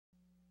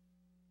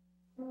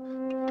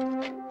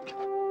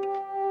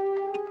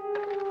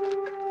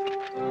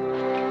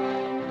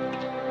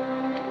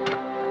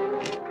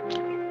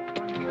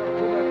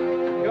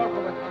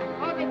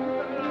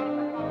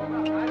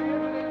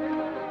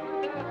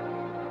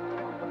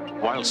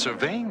While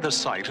surveying the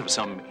site of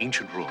some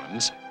ancient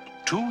ruins,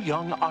 two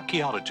young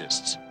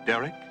archaeologists,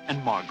 Derek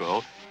and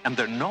Margot, and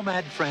their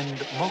nomad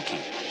friend, Moki,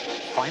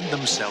 find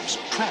themselves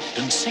trapped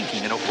and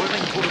sinking in a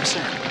whirling pool of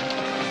sand.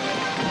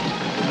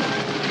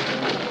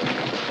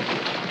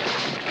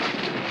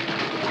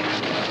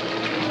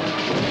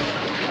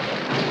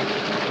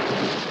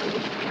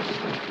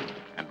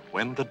 And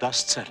when the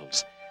dust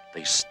settles,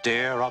 they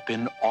stare up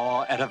in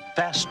awe at a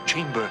vast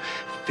chamber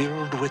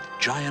filled with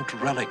giant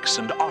relics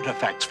and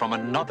artifacts from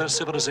another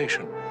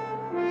civilization.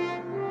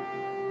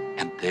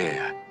 And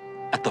there,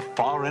 at the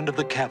far end of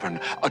the cavern,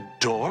 a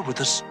door with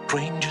a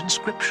strange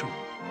inscription.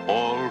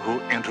 All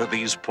who enter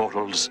these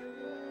portals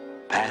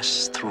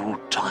pass through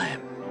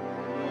time.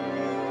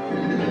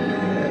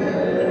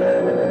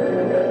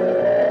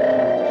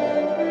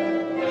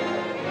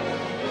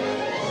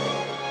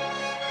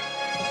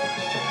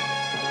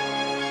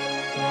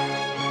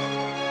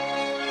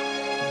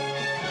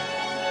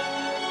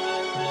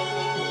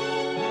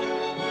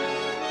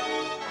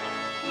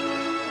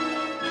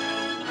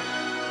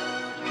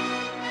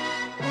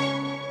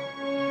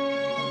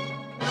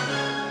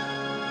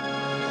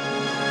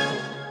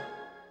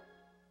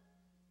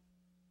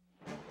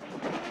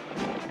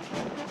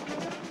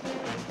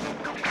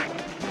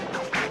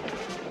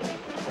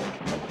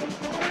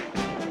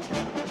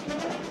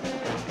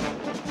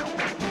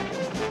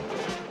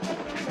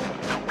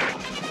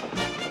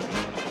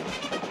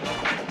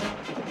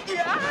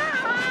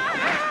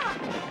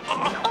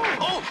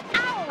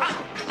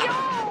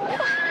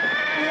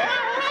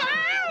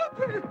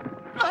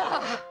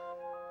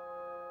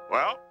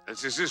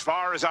 This is as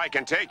far as I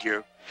can take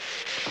you.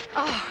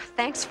 Oh,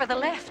 thanks for the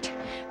lift.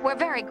 We're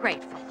very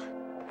grateful.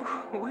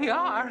 We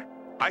are.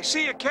 I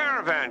see a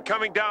caravan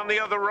coming down the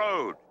other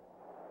road.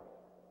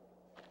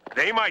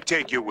 They might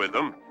take you with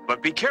them,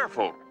 but be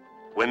careful.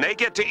 When they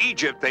get to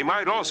Egypt, they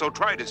might also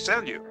try to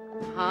sell you.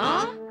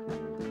 Huh?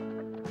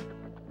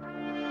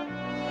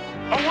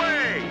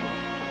 Away!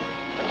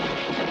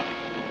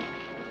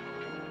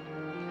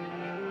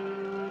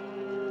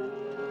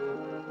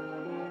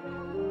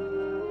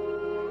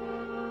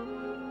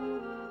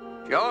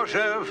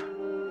 Joseph!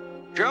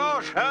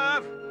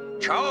 Joseph!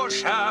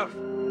 Joseph!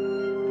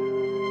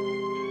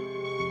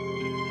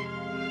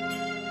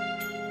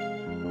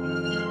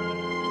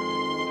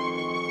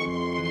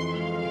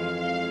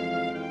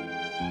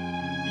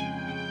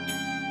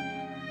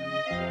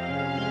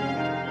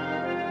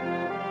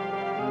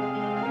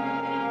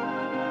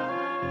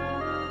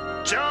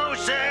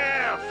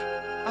 Joseph!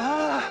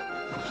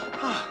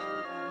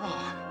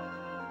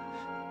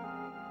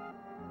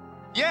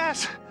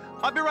 Yes,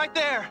 I'll be right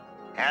there.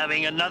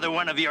 Having another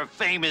one of your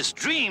famous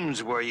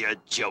dreams, were you,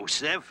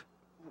 Joseph?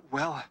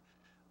 Well,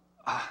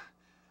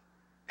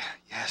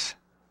 yes.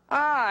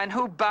 Ah, and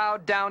who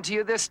bowed down to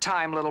you this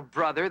time, little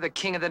brother? The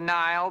king of the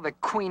Nile, the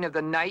queen of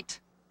the night?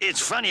 It's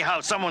funny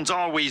how someone's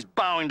always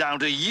bowing down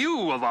to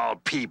you, of all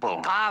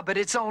people. Ah, but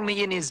it's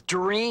only in his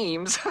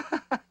dreams.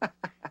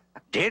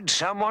 Did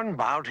someone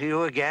bow to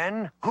you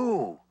again?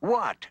 Who?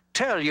 What?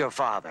 Tell your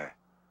father.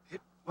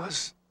 It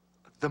was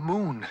the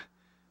moon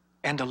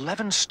and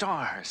 11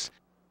 stars.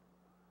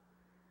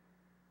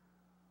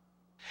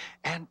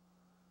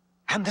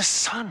 And the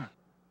sun.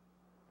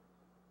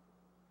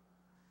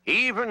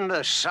 Even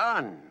the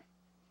sun.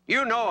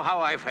 You know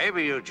how I favor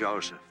you,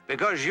 Joseph,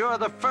 because you're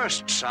the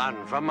first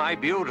son from my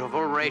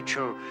beautiful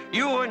Rachel.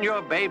 You and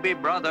your baby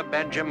brother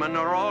Benjamin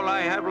are all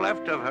I have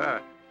left of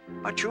her.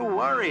 But you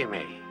worry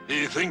me.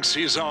 He thinks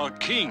he's our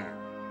king.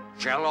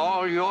 Shall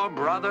all your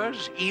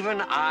brothers,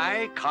 even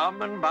I,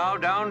 come and bow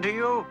down to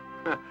you?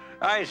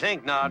 I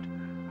think not.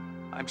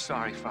 I'm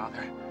sorry,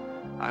 Father.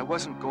 I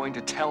wasn't going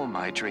to tell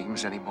my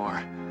dreams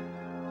anymore.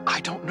 I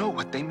don't know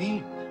what they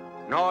mean.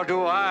 Nor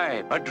do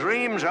I, but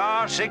dreams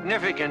are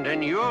significant,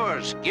 and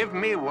yours give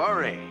me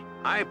worry.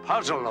 I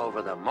puzzle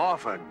over them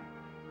often.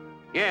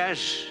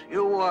 Yes,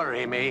 you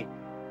worry me,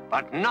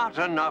 but not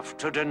enough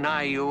to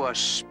deny you a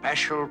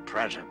special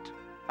present.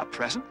 A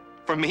present?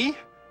 For me?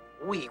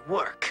 We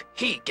work.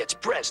 He gets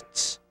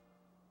presents.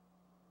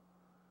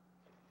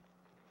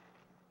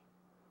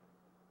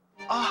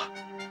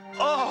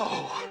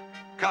 Oh!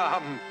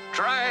 Come,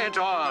 try it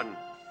on.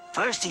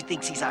 First he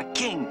thinks he's our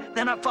king,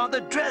 then our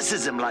father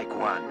dresses him like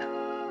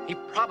one. He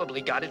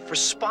probably got it for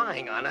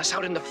spying on us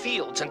out in the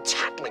fields and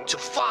tattling to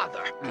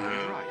Father.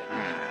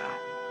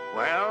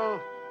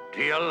 Well,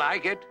 do you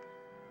like it?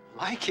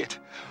 Like it?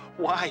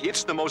 Why,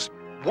 it's the most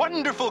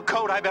wonderful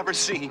coat I've ever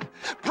seen.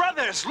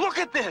 Brothers, look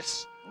at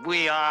this!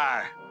 We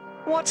are.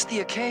 What's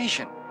the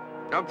occasion?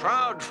 A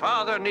proud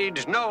father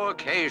needs no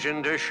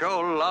occasion to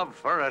show love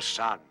for a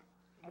son.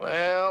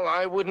 Well,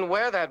 I wouldn't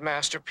wear that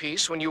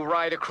masterpiece when you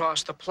ride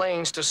across the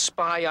plains to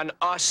spy on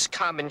us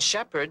common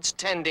shepherds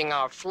tending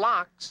our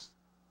flocks.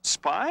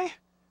 Spy?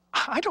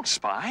 I don't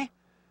spy.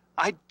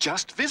 I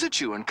just visit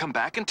you and come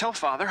back and tell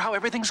Father how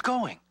everything's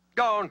going.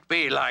 Don't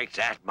be like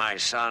that, my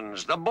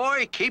sons. The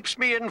boy keeps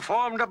me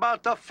informed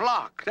about the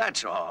flock,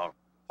 that's all.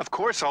 Of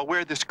course, I'll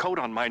wear this coat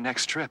on my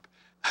next trip.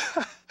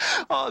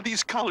 Oh,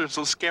 these colors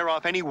will scare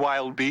off any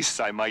wild beasts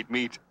I might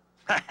meet.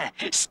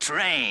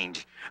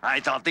 Strange. I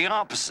thought the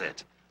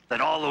opposite. That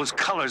all those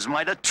colors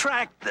might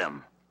attract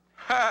them.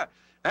 Ha!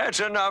 That's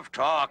enough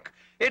talk.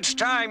 It's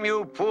time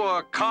you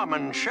poor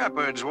common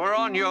shepherds were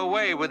on your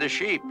way with the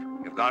sheep.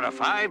 You've got a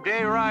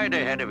 5-day ride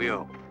ahead of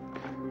you.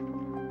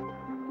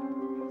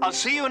 I'll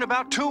see you in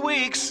about 2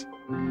 weeks.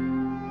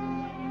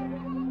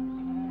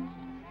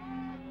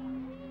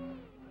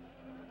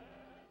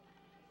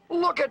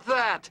 Look at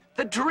that!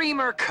 The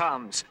dreamer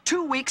comes,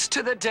 2 weeks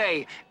to the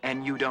day,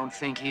 and you don't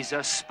think he's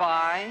a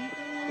spy?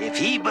 If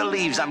he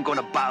believes I'm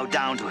gonna bow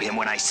down to him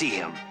when I see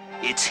him,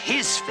 it's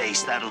his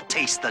face that'll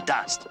taste the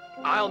dust.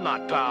 I'll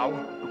not bow.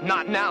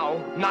 Not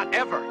now, not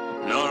ever.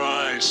 Nor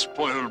I,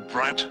 spoiled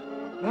brat.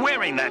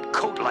 Wearing that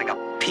coat like a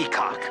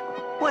peacock.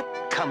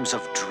 What comes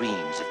of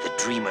dreams if the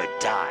dreamer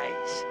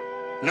dies?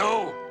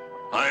 No,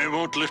 I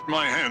won't lift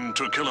my hand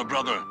to kill a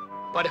brother.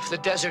 But if the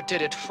desert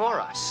did it for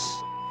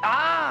us...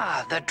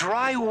 Ah, the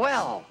dry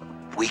well.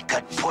 We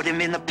could put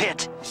him in the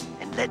pit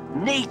and let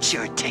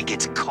nature take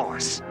its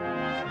course.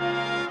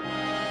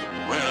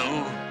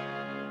 Well...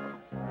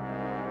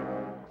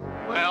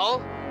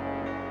 Well?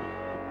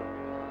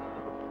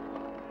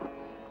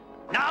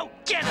 Now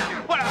get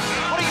him! What are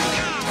you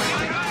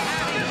doing?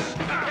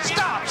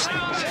 Stop!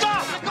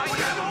 Stop!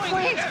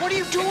 Wait, what are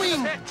you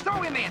doing?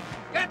 Throw him in!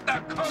 Get the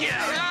coat!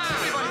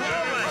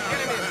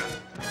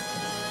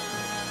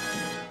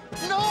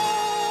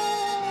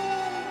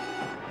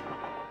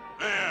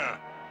 There.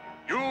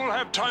 You'll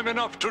have time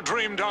enough to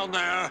dream down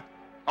there.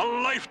 A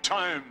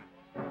lifetime.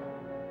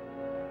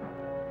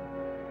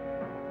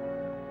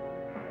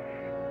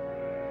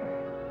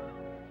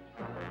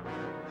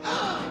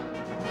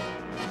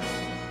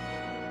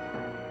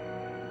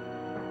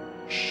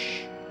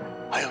 Shh.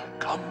 I'll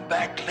come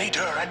back later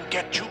and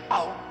get you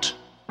out.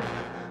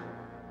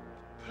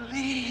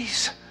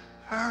 Please,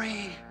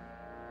 hurry.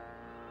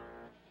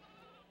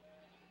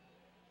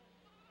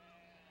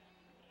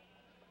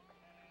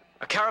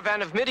 A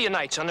caravan of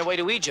Midianites on their way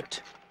to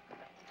Egypt.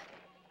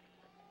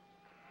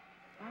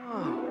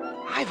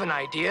 Oh, I've an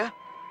idea.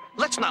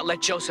 Let's not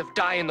let Joseph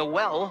die in the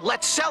well.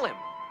 Let's sell him.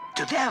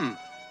 To them.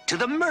 To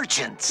the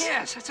merchants.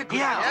 Yes, that's a good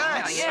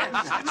Yeah, idea.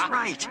 yes, that's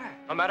right.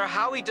 No matter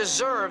how he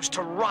deserves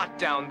to rot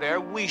down there,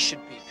 we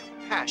should be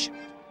compassionate.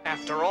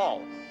 After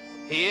all,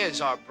 he is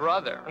our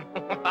brother.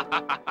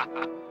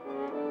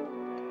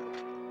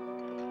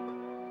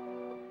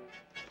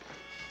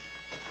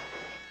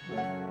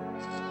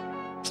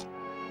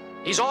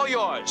 He's all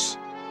yours.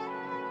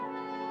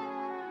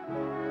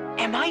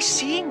 Am I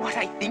seeing what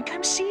I think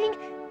I'm seeing?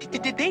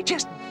 Did they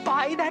just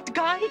buy that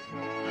guy?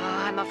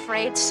 I'm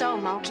afraid so,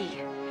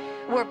 Moki.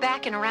 We're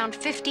back in around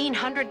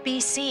 1500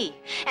 BC,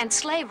 and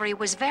slavery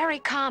was very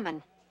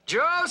common.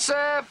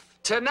 Joseph,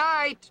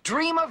 tonight,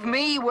 dream of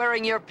me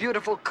wearing your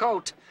beautiful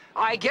coat.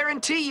 I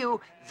guarantee you,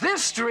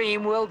 this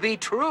dream will be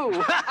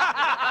true.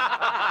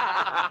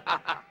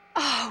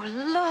 Oh,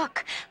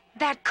 look!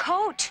 That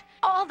coat!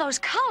 All those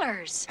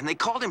colors! And they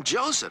called him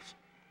Joseph.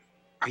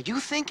 Are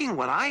you thinking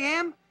what I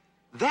am?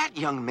 That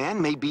young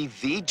man may be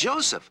the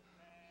Joseph,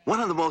 one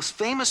of the most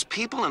famous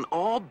people in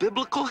all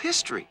biblical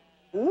history.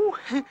 Ooh,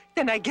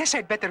 then I guess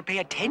I'd better pay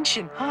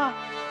attention, huh?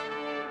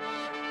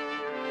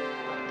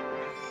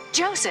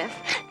 Joseph,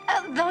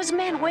 those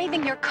men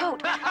waving your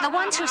coat, the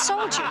ones who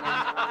sold you,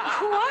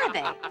 who are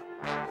they?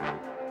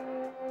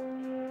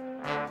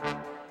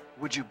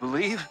 Would you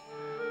believe?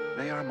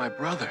 They are my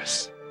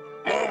brothers.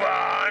 Move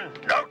on!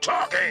 No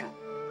talking!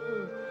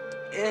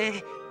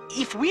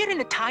 If we're in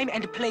a time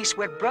and place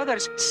where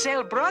brothers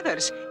sell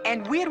brothers,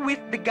 and we're with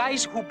the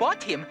guys who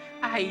bought him,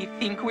 I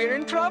think we're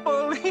in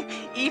trouble.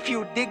 If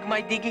you dig my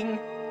digging.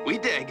 We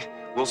dig.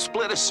 We'll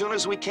split as soon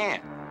as we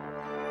can.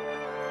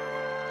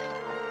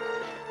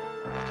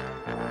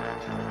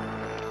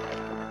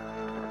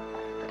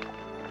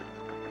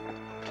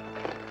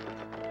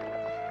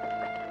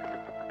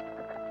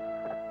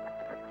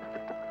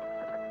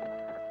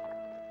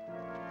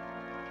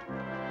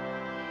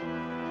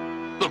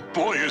 The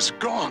boy is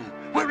gone.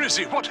 Where is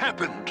he? What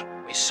happened?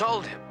 We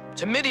sold him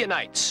to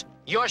Midianites.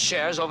 Your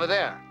share's over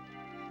there.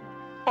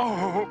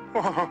 Oh.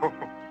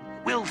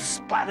 We'll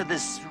splatter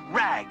this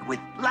rag with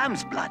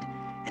lamb's blood,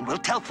 and we'll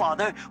tell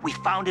Father we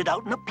found it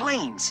out in the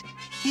plains.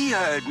 He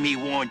heard me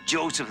warn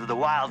Joseph of the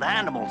wild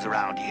animals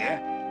around here.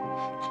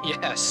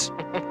 Yes.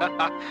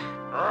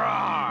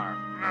 Roar!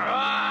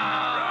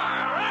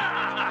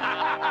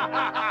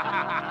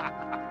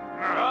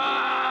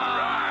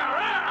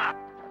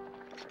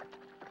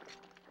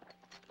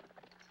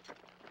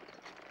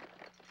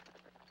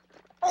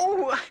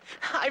 Oh,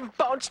 I've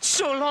bounced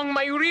so long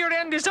my rear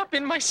end is up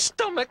in my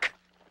stomach.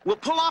 We'll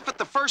pull off at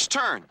the first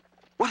turn.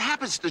 What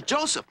happens to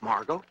Joseph,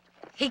 Margot?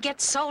 He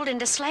gets sold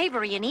into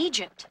slavery in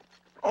Egypt.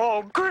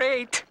 Oh,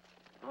 great.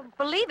 Well,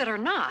 believe it or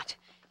not,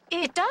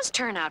 it does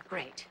turn out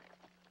great.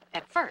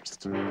 At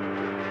first.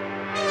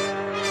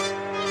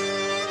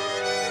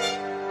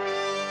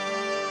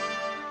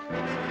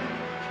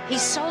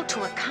 He's sold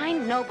to a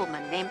kind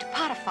nobleman named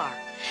Potiphar.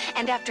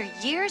 And after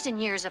years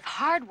and years of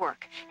hard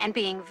work and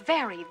being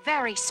very,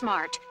 very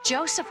smart,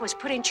 Joseph was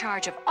put in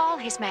charge of all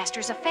his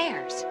master's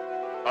affairs.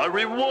 A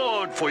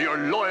reward for your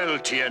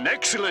loyalty and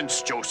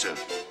excellence,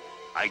 Joseph.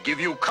 I give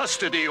you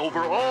custody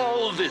over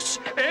all this,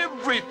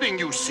 everything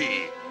you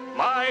see.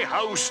 My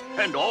house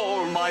and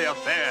all my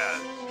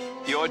affairs.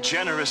 You're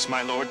generous,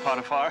 my Lord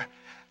Potiphar,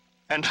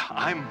 and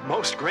I'm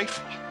most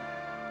grateful.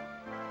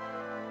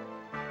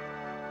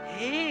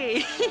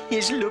 Hey,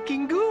 he's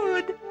looking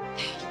good.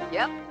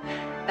 Yep,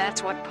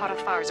 that's what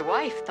Potiphar's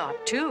wife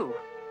thought, too.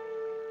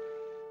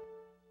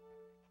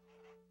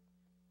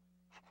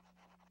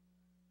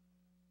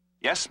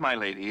 Yes, my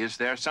lady, is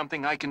there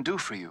something I can do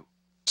for you?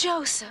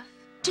 Joseph,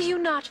 do you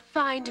not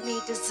find me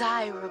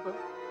desirable?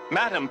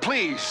 Madam,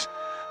 please.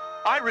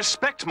 I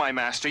respect my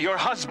master, your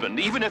husband,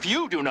 even if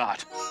you do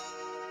not.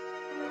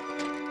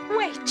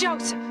 Wait,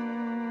 Joseph!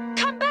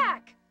 Come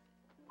back!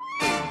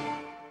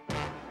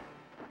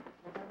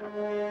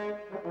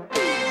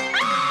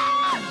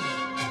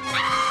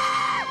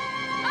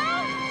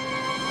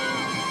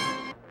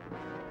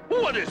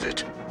 What is it?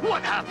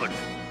 What happened?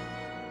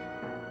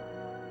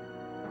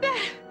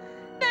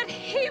 That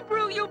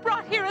Hebrew you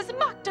brought here has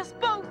mocked us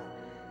both.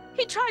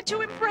 He tried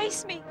to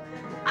embrace me.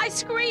 I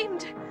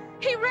screamed.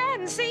 He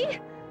ran, see?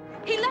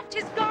 He left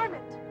his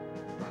garment.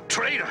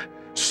 Traitor!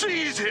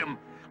 Seize him!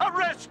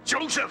 Arrest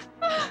Joseph!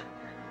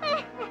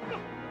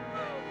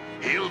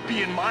 He'll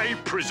be in my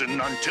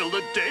prison until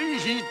the day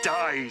he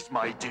dies,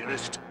 my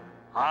dearest.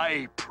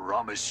 I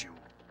promise you.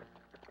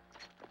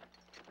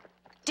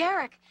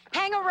 Derek,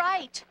 hang a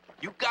right.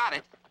 You got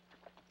it.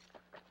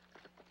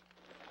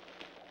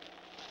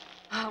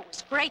 Oh, it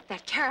was great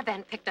that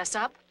caravan picked us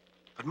up.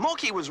 But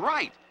Moki was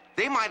right.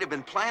 They might have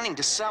been planning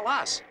to sell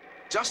us,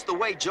 just the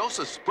way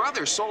Joseph's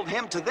brothers sold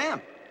him to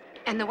them.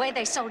 And the way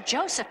they sold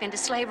Joseph into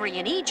slavery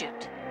in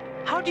Egypt.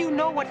 How do you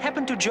know what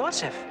happened to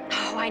Joseph?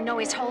 Oh, I know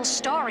his whole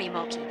story,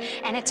 Moki,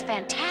 and it's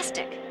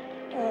fantastic.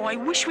 Oh, I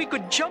wish we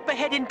could jump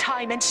ahead in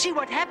time and see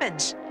what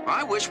happens.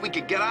 I wish we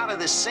could get out of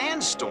this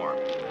sandstorm.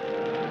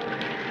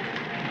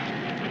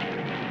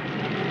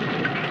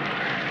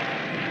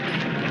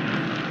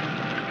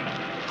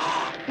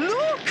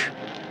 Look!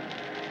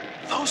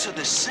 Those are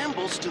the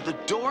symbols to the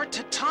door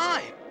to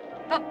time.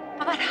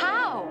 But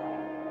how?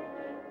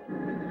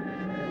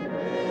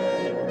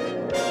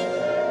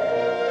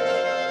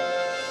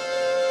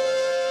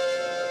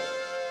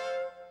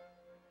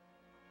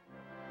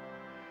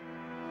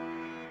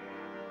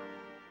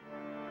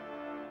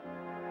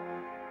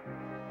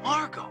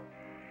 Margot,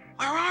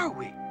 where are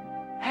we?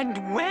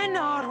 And when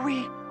are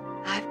we?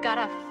 I've got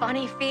a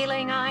funny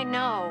feeling I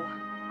know.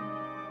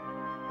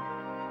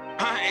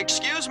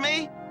 Excuse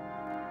me?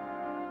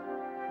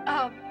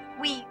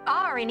 We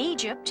are in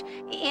Egypt,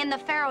 in the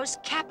Pharaoh's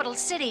capital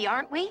city,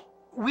 aren't we?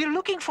 We're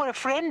looking for a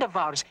friend of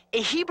ours,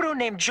 a Hebrew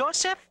named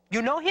Joseph.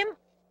 You know him?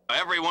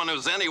 Everyone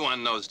who's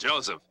anyone knows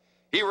Joseph.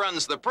 He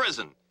runs the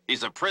prison.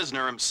 He's a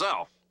prisoner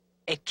himself.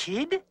 A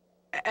kid?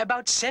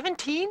 About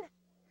 17?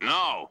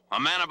 No, a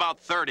man about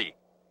 30.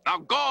 Now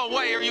go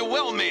away or you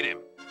will meet him.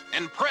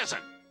 In prison.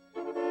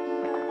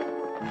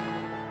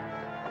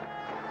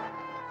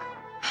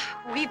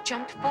 We've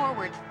jumped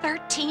forward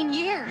 13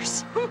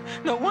 years.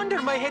 No wonder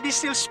my head is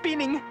still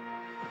spinning.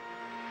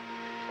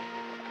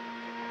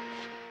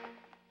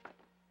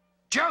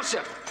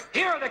 Joseph,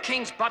 here are the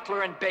king's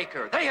butler and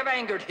baker. They have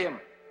angered him.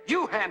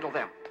 You handle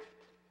them.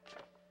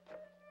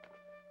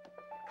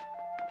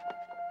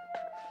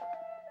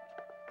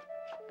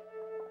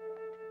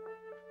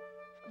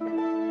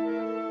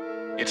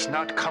 It's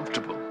not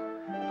comfortable,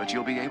 but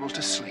you'll be able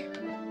to sleep.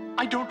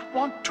 I don't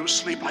want to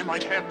sleep. I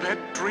might have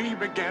that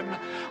dream again.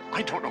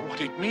 I don't know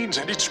what it means,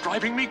 and it's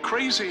driving me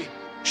crazy.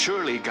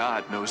 Surely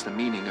God knows the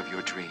meaning of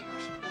your dreams.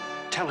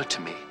 Tell it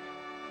to me.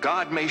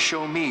 God may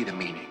show me the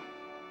meaning.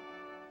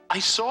 I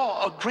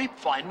saw a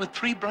grapevine with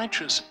 3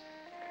 branches.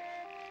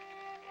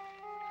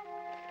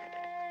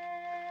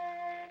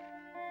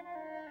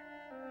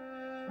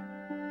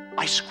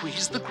 I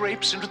squeezed the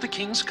grapes into the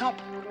king's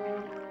cup.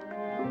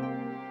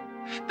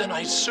 Then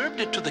I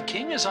served it to the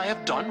king as I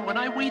have done when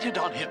I waited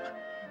on him.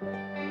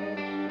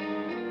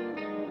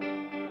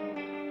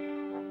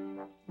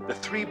 The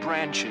 3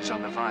 branches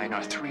on the vine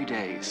are 3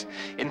 days.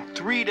 In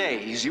 3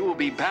 days, you will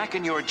be back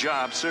in your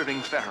job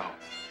serving Pharaoh.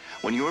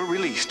 When you're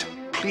released,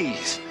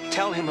 please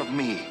tell him of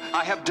me.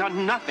 I have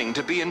done nothing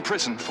to be in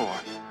prison for.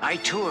 I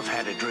too have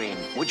had a dream.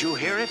 Would you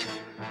hear it?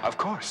 Of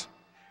course.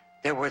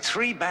 There were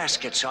 3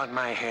 baskets on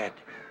my head.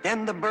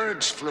 Then the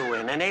birds flew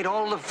in and ate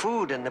all the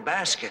food in the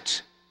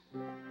baskets.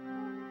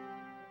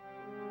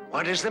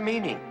 What is the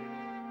meaning?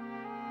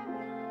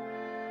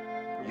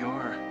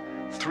 Your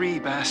 3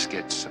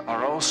 baskets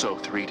are also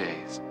 3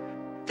 days.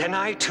 Then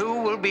I too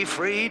will be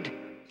freed?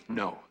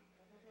 No.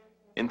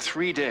 In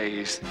 3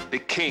 days, the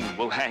king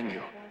will hang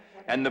you,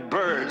 and the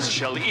birds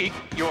shall eat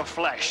your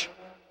flesh.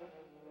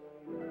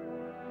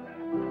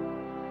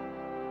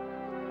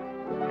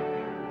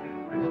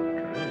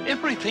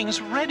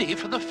 Everything's ready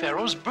for the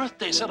Pharaoh's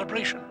birthday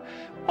celebration.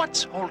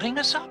 What's holding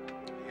us up?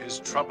 He is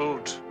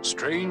troubled,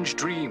 strange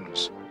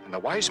dreams, and the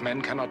wise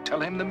men cannot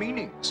tell him the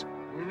meanings.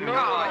 No,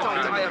 I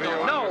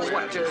don't know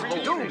what to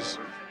do.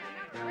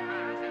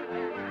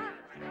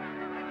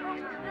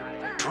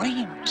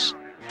 dreams.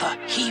 The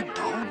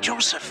Hebrew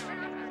Joseph.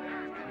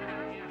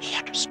 He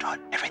understood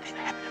everything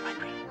that happened in my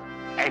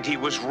dream. And he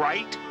was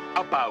right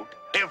about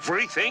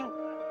everything?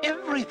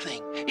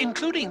 Everything,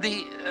 including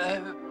the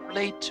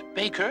late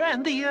baker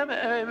and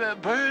the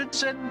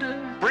birds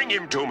and... Bring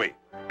him to me,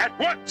 at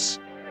once!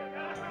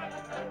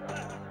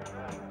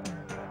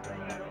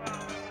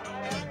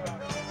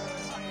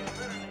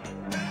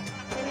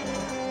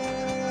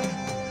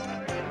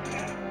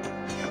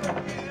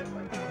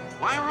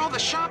 Why are all the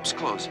shops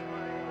closing?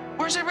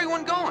 Where's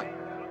everyone going?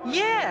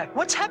 Yeah,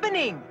 what's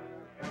happening?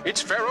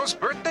 It's Pharaoh's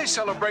birthday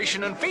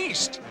celebration and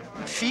feast.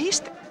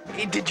 Feast?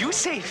 Did you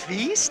say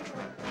feast?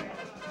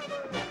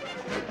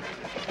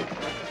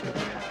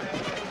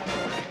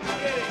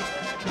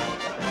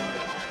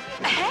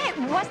 Hey,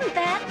 wasn't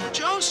that...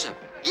 Joseph,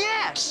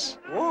 yes!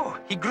 Oh,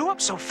 he grew up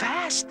so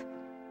fast.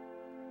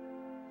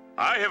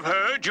 I have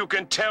heard you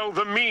can tell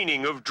the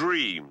meaning of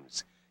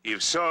dreams.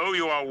 If so,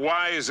 you are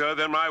wiser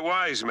than my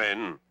wise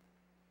men.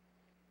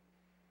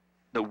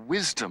 The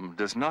wisdom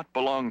does not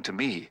belong to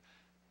me,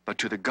 but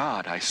to the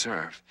God I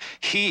serve.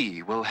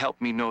 He will help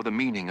me know the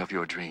meaning of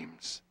your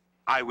dreams.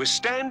 I was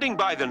standing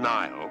by the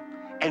Nile,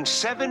 and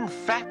 7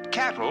 fat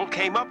cattle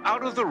came up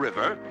out of the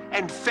river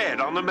and fed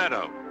on the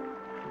meadow.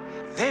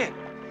 Then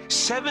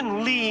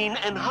 7 lean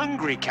and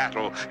hungry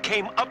cattle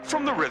came up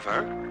from the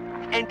river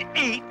and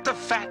ate the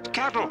fat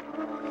cattle.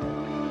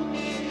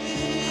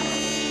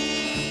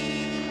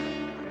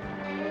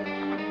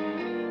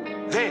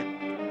 Then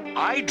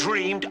I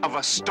dreamed of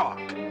a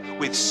stalk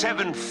with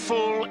 7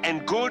 full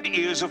and good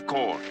ears of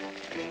corn.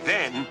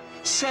 Then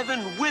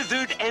 7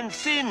 withered and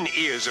thin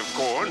ears of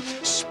corn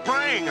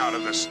sprang out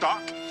of the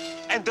stalk,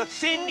 and the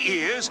thin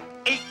ears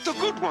ate the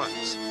good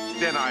ones.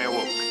 Then I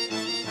awoke.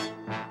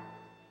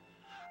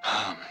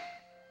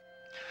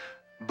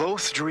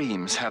 Both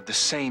dreams have the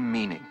same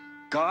meaning.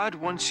 God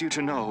wants you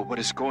to know what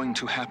is going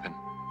to happen.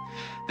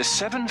 The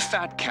 7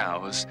 fat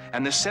cows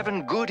and the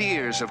 7 good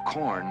ears of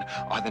corn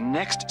are the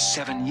next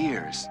 7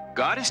 years.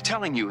 God is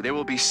telling you there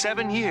will be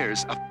 7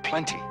 years of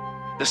plenty.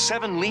 The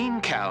 7 lean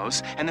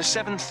cows and the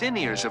 7 thin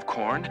ears of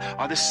corn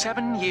are the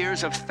 7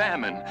 years of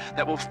famine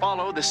that will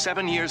follow the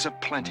 7 years of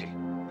plenty.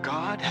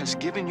 God has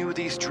given you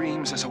these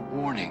dreams as a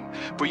warning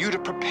for you to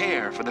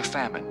prepare for the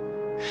famine.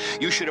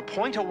 You should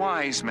appoint a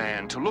wise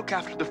man to look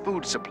after the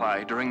food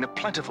supply during the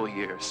plentiful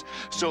years,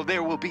 so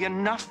there will be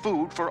enough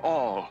food for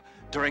all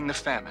during the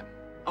famine.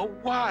 A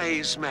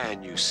wise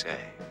man, you say?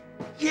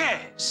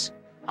 Yes.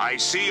 I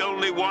see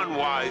only one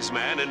wise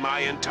man in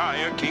my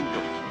entire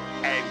kingdom,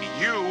 and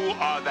you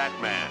are that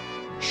man.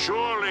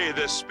 Surely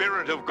the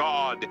Spirit of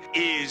God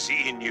is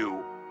in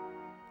you.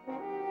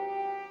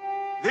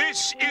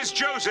 This is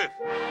Joseph.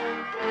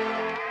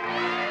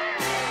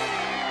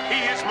 He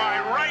is my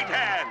right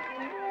hand.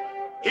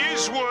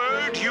 His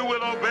word you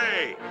will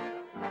obey.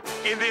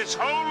 In this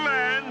whole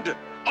land,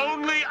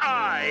 only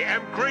I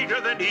am greater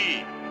than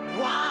he.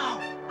 Wow!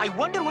 I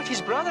wonder what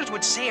his brothers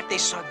would say if they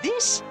saw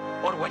this,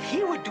 or what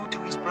he would do to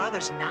his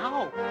brothers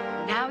now.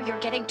 Now you're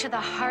getting to the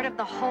heart of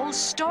the whole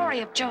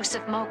story of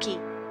Joseph Moki.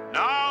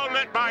 Now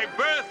let my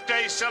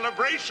birthday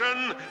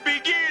celebration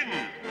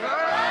begin!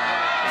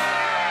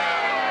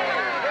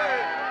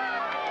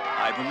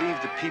 I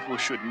believe the people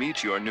should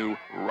meet your new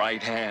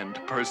right hand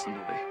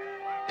personally.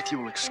 If you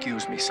will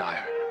excuse me,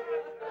 sire.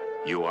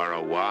 You are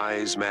a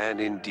wise man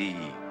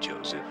indeed,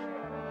 Joseph.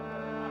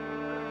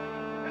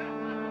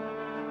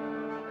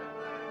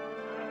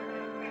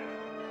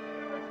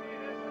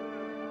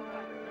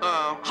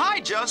 Hi,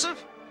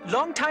 Joseph.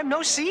 Long time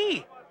no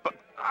see. But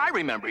I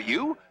remember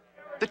you.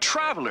 The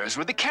travelers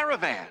with the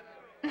caravan.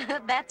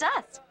 That's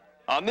us.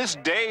 On this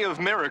day of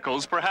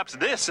miracles, perhaps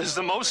this is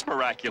the most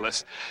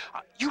miraculous.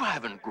 You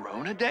haven't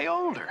grown a day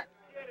older.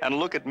 And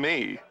look at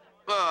me.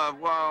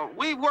 Well,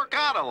 we work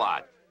out a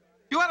lot.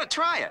 You ought to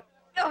try it.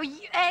 Oh,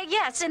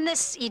 yes, in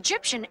this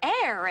Egyptian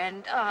air,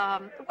 and,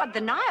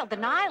 the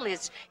Nile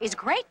is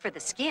great for the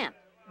skin.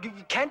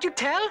 Can't you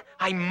tell?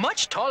 I'm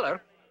much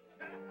taller.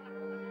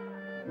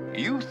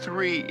 You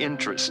 3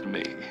 interest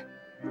me,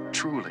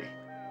 truly.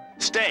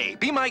 Stay,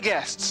 be my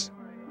guests.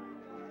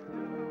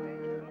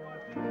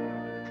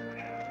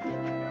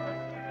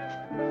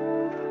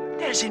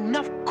 There's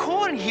enough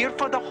corn here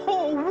for the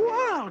whole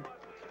world.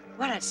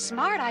 What a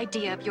smart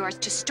idea of yours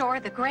to store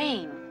the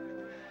grain.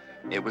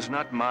 It was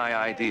not my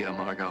idea,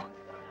 Margot.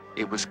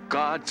 It was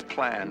God's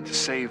plan to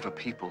save a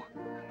people.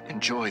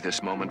 Enjoy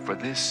this moment, for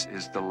this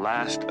is the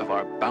last of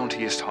our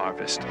bounteous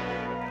harvest.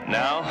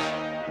 Now,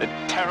 the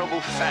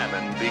terrible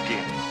famine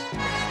begins.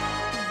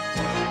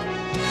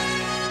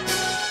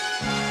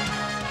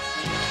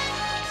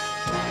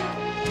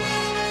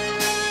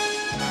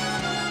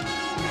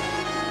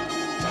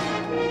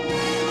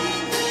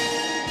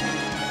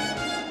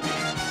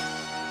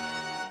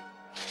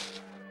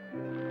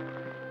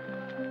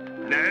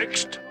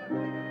 Next.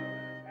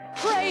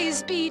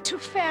 Praise be to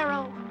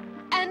Pharaoh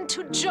and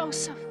to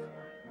Joseph.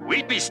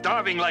 We'd be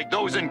starving like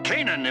those in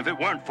Canaan if it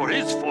weren't for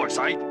his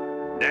foresight.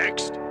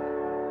 Next.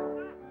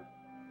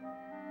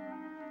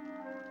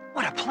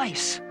 What a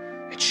place.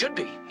 It should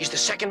be. He's the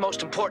second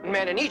most important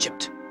man in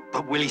Egypt.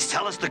 But will he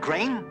sell us the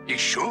grain? He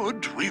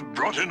should. We've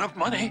brought enough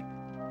money.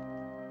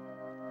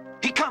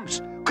 He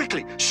comes!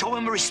 Quickly, show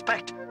him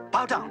respect.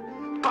 Bow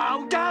down.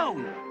 Bow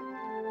down!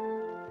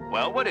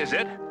 Well, what is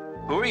it?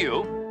 Who are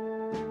you?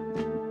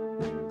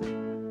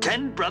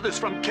 10 brothers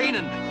from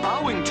Canaan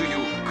bowing to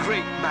you,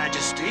 great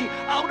majesty,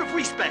 out of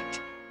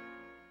respect.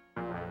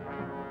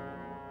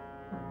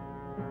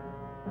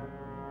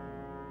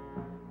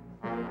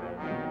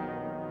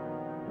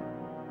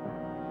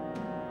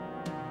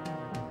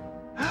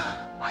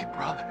 My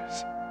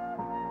brothers.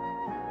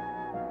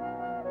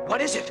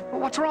 What is it?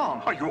 What's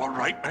wrong? Are you all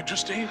right,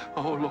 Majesty?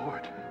 Oh,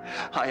 Lord,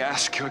 I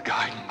ask your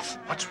guidance.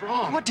 What's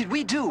wrong? What did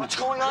we do? What's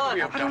going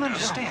on? I don't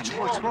understand.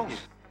 What's wrong?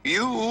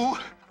 You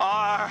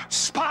are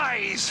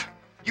spies!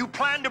 You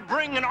plan to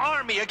bring an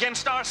army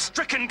against our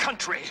stricken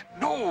country.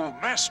 No,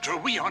 Master,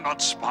 we are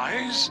not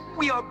spies.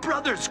 We are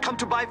brothers come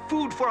to buy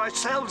food for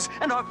ourselves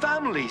and our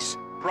families.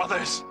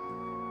 Brothers,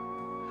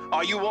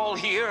 are you all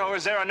here, or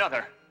is there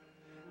another?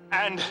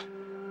 And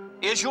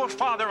is your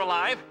father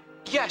alive?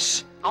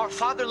 Yes, our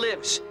father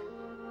lives.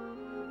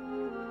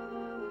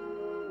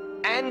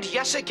 And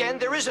yes, again,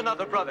 there is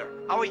another brother,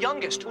 our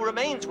youngest, who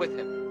remains with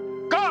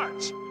him.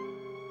 Guards!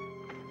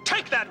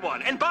 Take that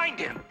one and bind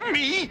him.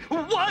 Me?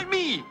 Why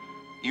me?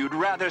 You'd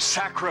rather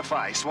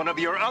sacrifice one of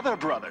your other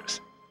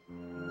brothers.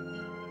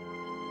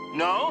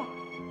 No?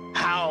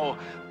 How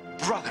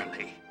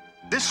brotherly.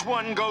 This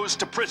one goes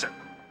to prison.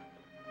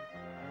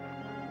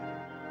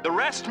 The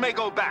rest may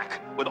go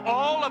back with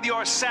all of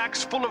your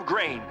sacks full of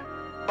grain.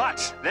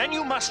 But then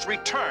you must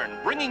return,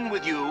 bringing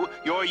with you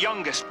your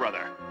youngest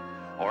brother.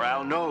 Or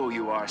I'll know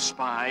you are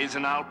spies,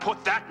 and I'll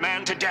put that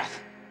man to death.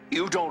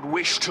 You don't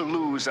wish to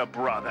lose a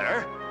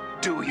brother,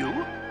 do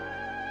you?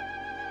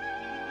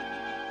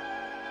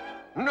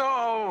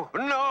 No,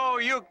 no,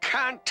 you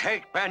can't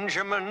take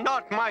Benjamin,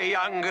 not my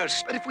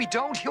youngest. But if we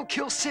don't, he'll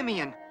kill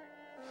Simeon.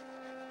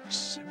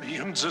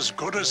 Simeon's as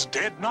good as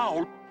dead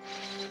now.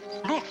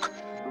 Look!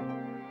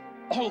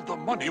 All the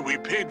money we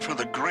paid for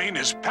the grain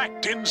is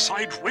packed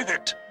inside with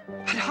it.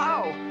 But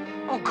how?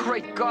 Oh,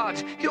 great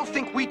God. He'll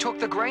think we took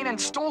the grain and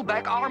stole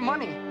back our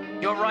money.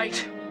 You're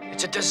right.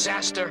 It's a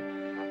disaster.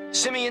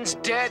 Simeon's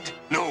dead.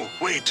 No,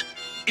 wait.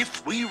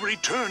 If we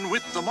return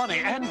with the money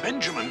and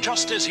Benjamin,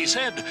 just as he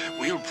said,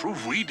 we'll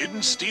prove we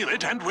didn't steal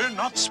it and we're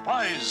not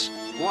spies.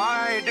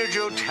 Why did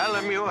you tell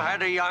him you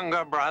had a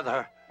younger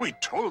brother? We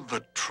told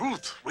the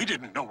truth. We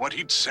didn't know what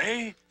he'd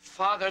say.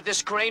 Father,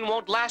 this grain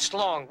won't last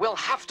long. We'll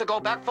have to go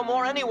back for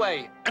more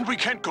anyway. And we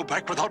can't go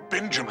back without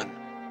Benjamin.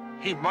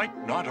 He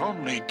might not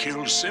only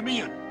kill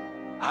Simeon.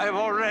 I've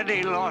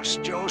already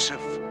lost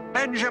Joseph.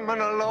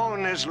 Benjamin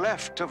alone is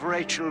left of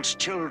Rachel's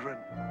children.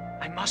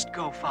 I must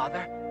go,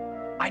 Father.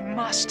 I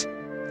must.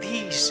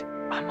 These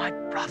are my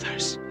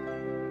brothers.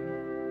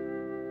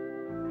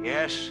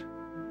 Yes,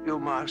 you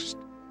must.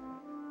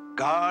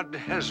 God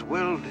has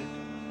willed it.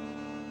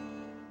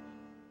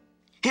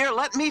 Here,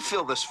 let me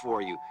fill this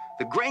for you.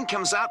 The grain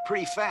comes out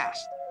pretty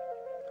fast.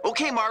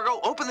 Okay, Margot,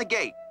 open the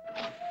gate.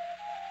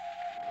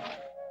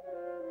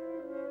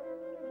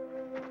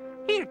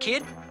 Here,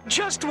 kid.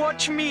 Just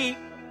watch me.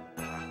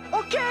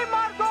 Okay,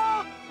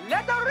 Margot.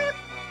 Let her rip.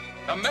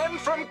 The men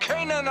from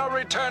Canaan are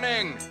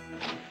returning.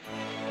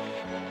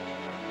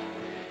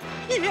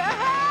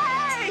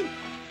 Yay!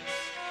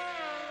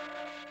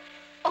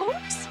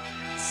 Oops.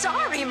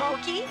 Sorry,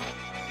 Moki.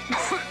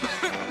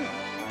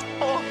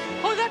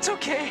 Oh, that's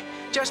okay.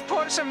 Just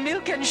pour some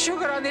milk and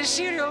sugar on this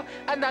cereal,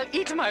 and I'll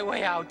eat my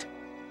way out.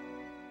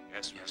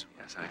 Yes, yes.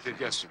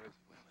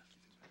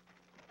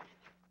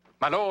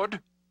 My lord,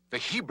 the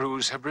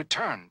Hebrews have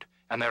returned,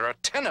 and there are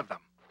 10 of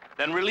them.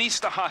 Then release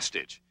the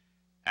hostage,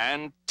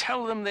 and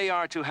tell them they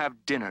are to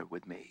have dinner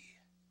with me.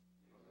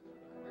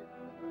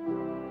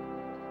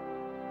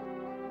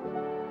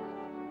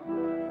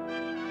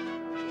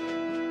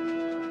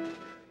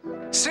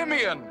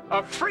 Simeon,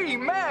 a free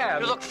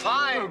man! You look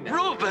fine.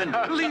 Reuben,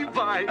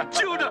 Levi,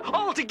 Judah,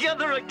 all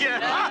together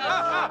again.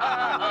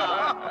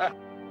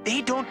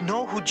 They don't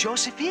know who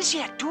Joseph is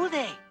yet, do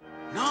they?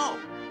 No.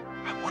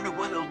 I wonder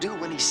what he'll do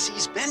when he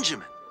sees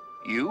Benjamin.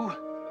 You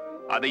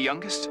are the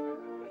youngest?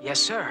 Yes,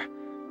 sir.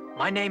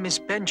 My name is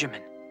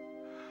Benjamin.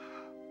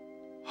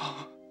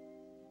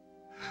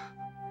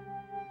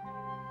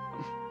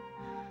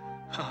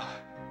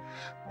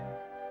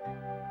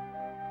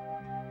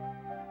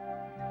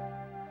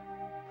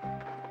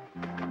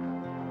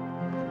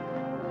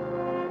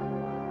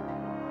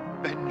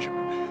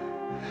 Benjamin,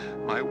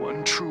 my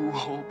one true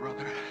whole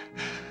brother,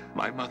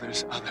 my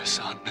mother's other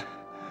son.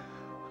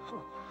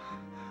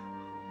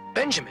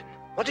 Benjamin,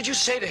 what did you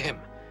say to him?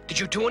 Did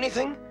you do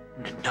anything?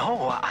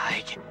 No,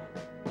 I...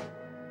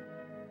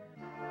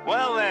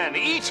 Well then,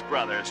 eat,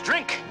 brothers,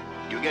 drink.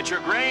 You get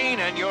your grain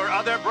and your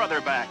other brother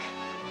back.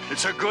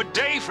 It's a good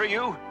day for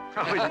you.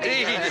 Oh,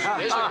 indeed. It's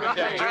a good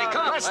day.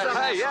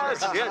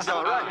 Yes,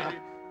 all right.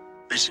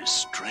 This is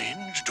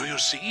strange, do you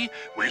see?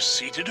 We're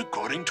seated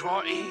according to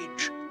our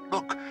age.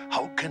 Look,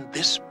 how can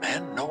this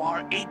man know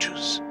our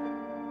ages?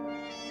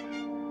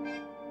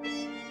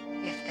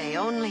 If they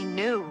only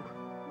knew.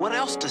 What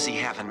else does he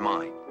have in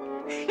mind?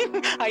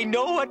 I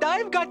know what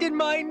I've got in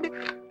mind.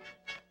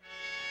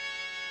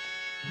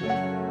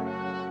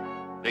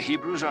 The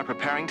Hebrews are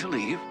preparing to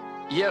leave?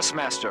 Yes,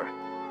 Master.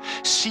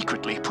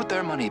 Secretly put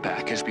their money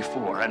back as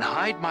before and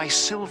hide my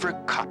silver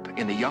cup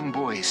in the young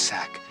boy's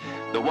sack,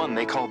 the one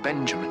they call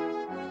Benjamin.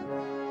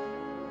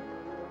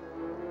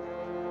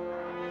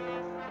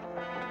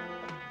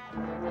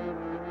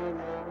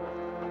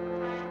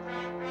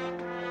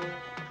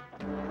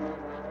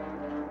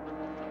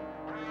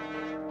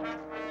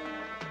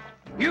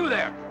 You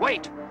there!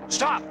 Wait!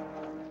 Stop!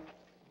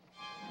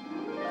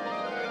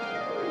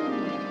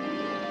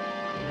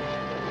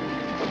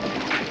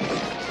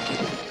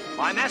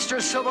 My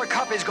master's silver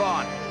cup is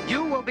gone.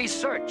 You will be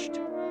searched.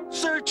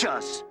 Search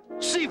us.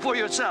 See for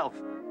yourself.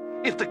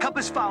 If the cup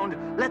is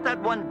found, let that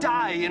one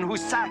die in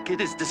whose sack it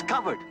is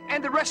discovered.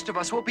 And the rest of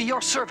us will be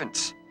your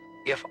servants.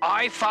 If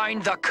I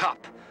find the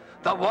cup,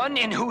 the one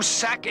in whose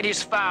sack it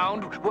is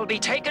found will be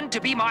taken to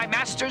be my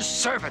master's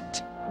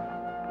servant.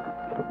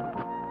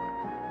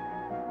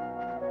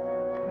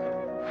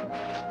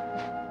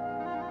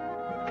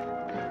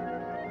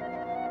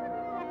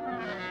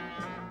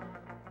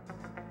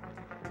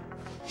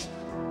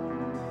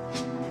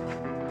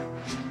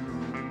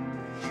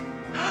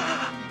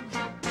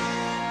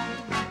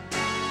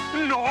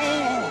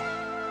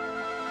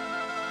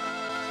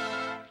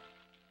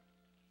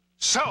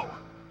 So,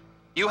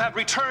 you have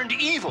returned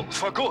evil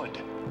for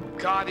good.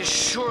 God is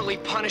surely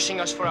punishing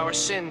us for our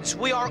sins.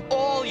 We are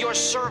all your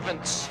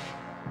servants.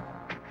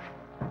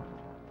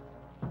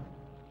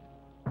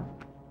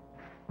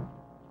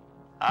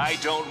 I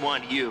don't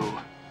want you.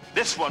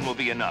 This one will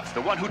be enough,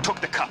 the one who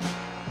took the cup.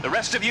 The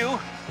rest of you,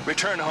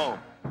 return home.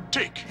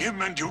 Take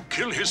him and you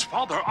kill his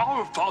father,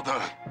 our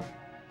father.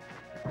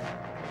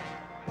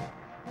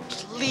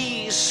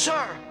 Please,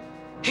 sir,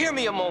 hear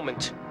me a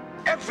moment.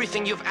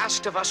 Everything you've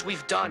asked of us,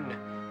 we've done.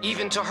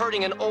 Even to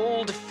hurting an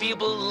old,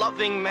 feeble,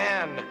 loving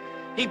man.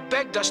 He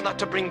begged us not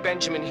to bring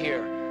Benjamin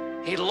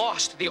here. He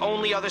lost the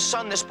only other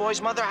son this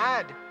boy's mother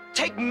had.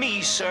 Take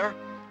me, sir.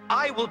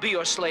 I will be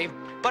your slave,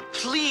 but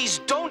please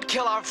don't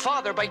kill our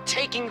father by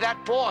taking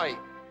that boy.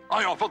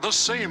 I offer the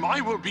same. I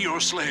will be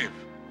your slave.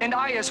 And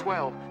I as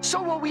well.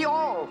 So will we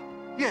all.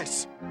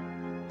 Yes.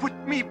 Put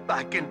me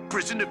back in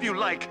prison if you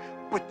like,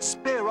 but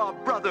spare our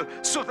brother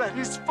so that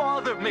his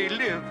father may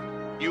live.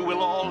 You will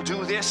all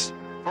do this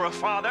for a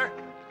father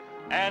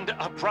and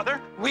a brother?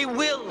 We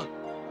will.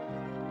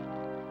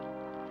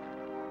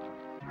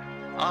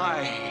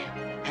 I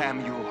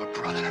am your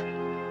brother.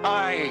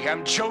 I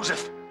am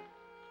Joseph.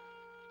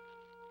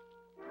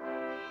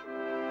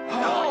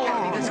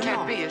 This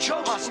can't be. It's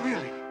Joseph,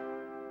 really?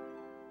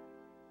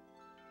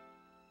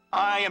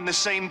 I am the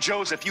same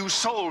Joseph you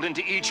sold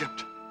into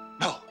Egypt.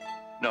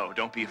 No,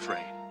 don't be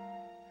afraid.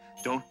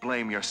 Don't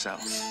blame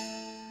yourselves.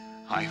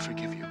 I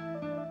forgive you.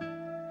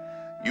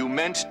 You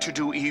meant to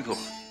do evil,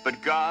 but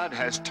God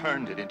has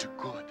turned it into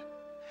good.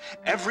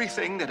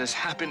 Everything that has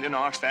happened in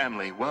our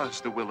family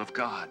was the will of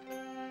God.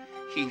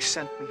 He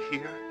sent me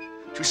here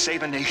to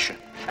save a nation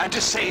and to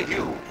save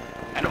you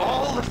and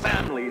all the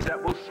families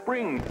that will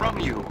spring from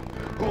you,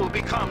 who will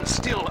become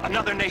still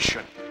another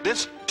nation.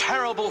 This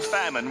terrible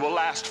famine will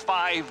last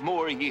 5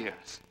 more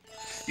years.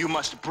 You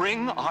must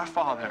bring our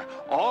father,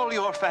 all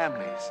your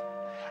families.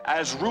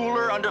 As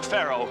ruler under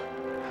Pharaoh,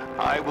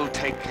 I will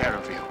take care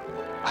of you.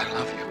 I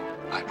love you,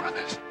 my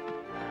brothers.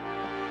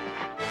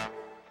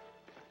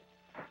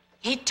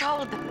 He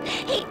told them.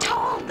 He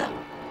told them.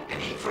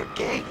 And he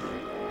forgave them.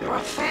 They're a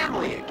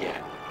family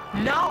again.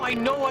 Now I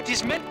know what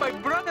is meant by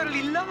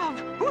brotherly love.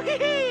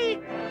 Whee!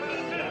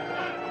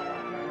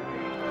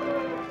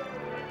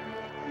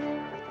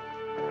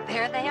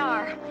 There they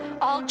are,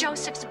 all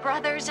Joseph's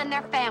brothers and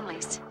their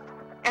families.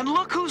 And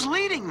look who's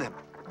leading them.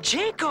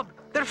 Jacob,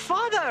 their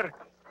father.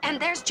 And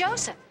there's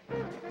Joseph.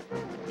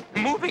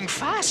 Moving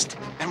fast.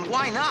 And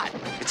why not?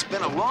 It's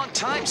been a long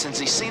time since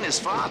he's seen his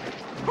father.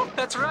 Oh,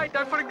 that's right,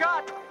 I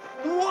forgot.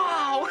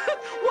 Wow,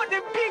 what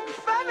a big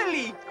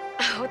family.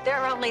 Oh,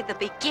 they're only the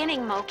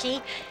beginning,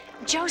 Moki.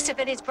 Joseph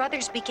and his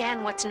brothers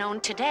began what's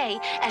known today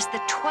as the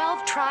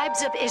 12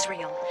 tribes of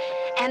Israel,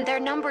 and their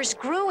numbers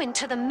grew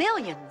into the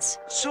millions.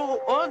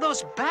 So all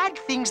those bad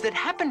things that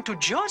happened to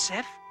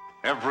Joseph...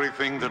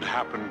 Everything that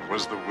happened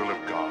was the will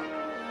of God.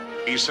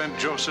 He sent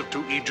Joseph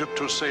to Egypt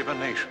to save a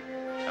nation,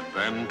 and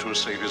then to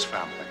save his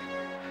family,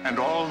 and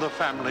all the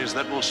families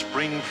that will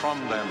spring from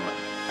them,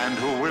 and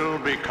who will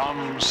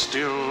become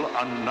still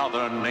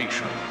another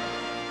nation.